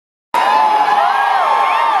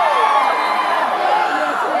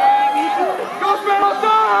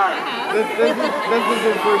This is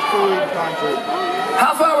his first touring concert.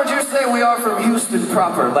 How far would you say we are from Houston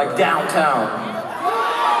proper, like downtown?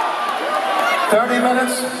 30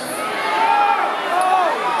 minutes?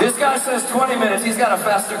 This guy says 20 minutes. He's got a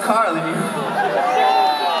faster car than you.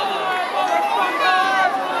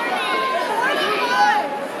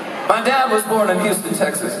 My dad was born in Houston,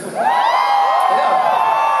 Texas.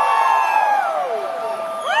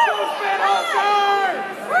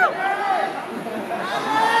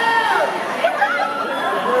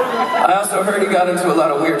 I also heard he got into a lot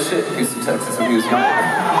of weird shit in Houston, Texas when he was younger.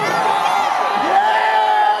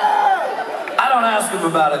 I don't ask him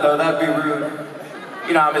about it though, that'd be rude.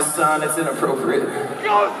 You know, I'm his son, it's inappropriate.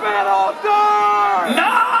 Ghostman All-Star! No!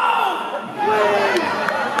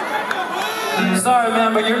 Sorry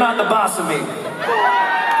man, but you're not the boss of me.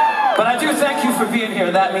 But I do thank you for being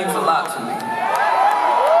here, that means a lot to me.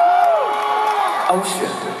 Oh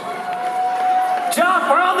shit. John,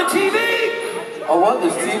 we're on the TV! Oh what,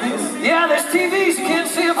 there's TVs? Yeah, there's TVs. You can't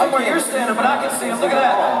see them from where you're standing, but I can see them. Look at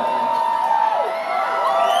that.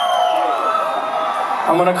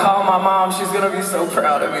 I'm gonna call my mom. She's gonna be so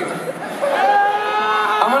proud of me.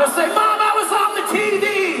 I'm gonna say, Mom, I was on the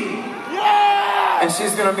TV! Yeah! And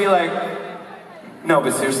she's gonna be like, no,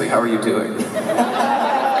 but seriously, how are you doing?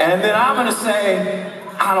 And then I'm gonna say,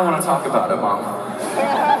 I don't wanna talk about it, Mom.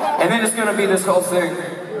 And then it's gonna be this whole thing.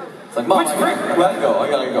 It's like, Mom, I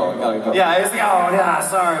gotta go. Yeah, it's like, oh, yeah,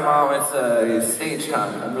 sorry, Mom, it's stage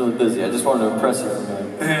time. I'm really busy, I just wanted to impress you.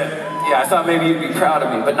 Yeah, I thought maybe you'd be proud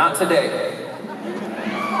of me, but not today.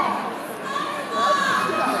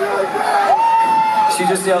 She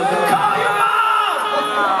just yelled, call your mom!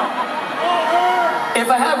 If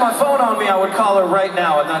I had my phone on me, I would call her right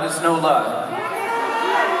now, and that is no lie.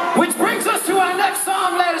 Which brings us to our next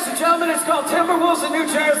song, ladies and gentlemen. It's called Timberwolves in New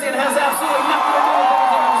Jersey and has absolutely nothing to do with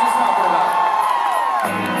anything I was just talking about.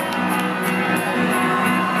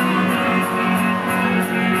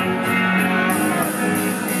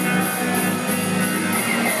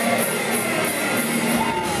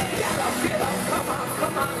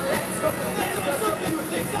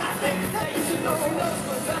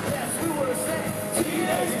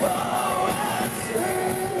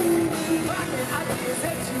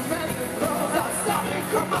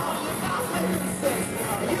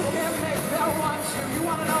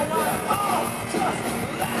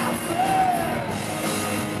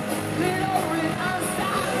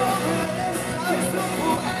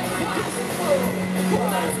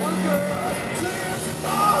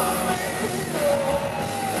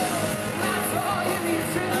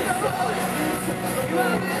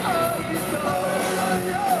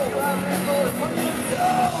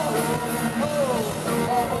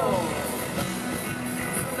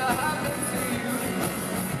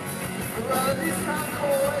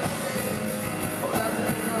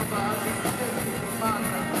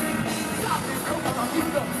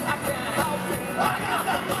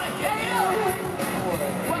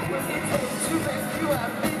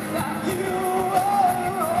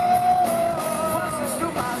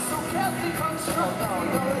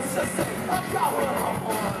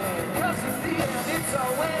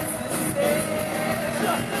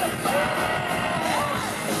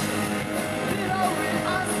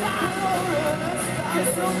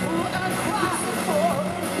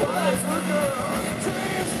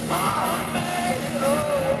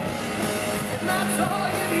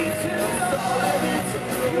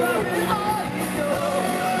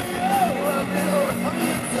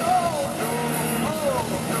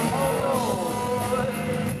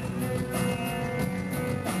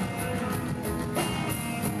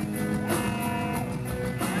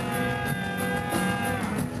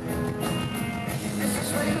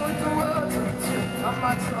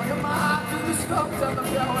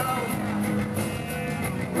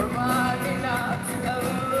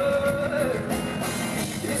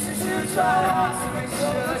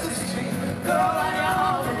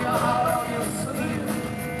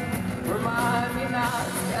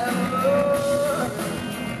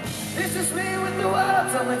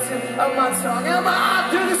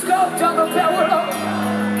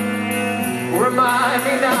 Remind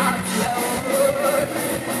me not to ever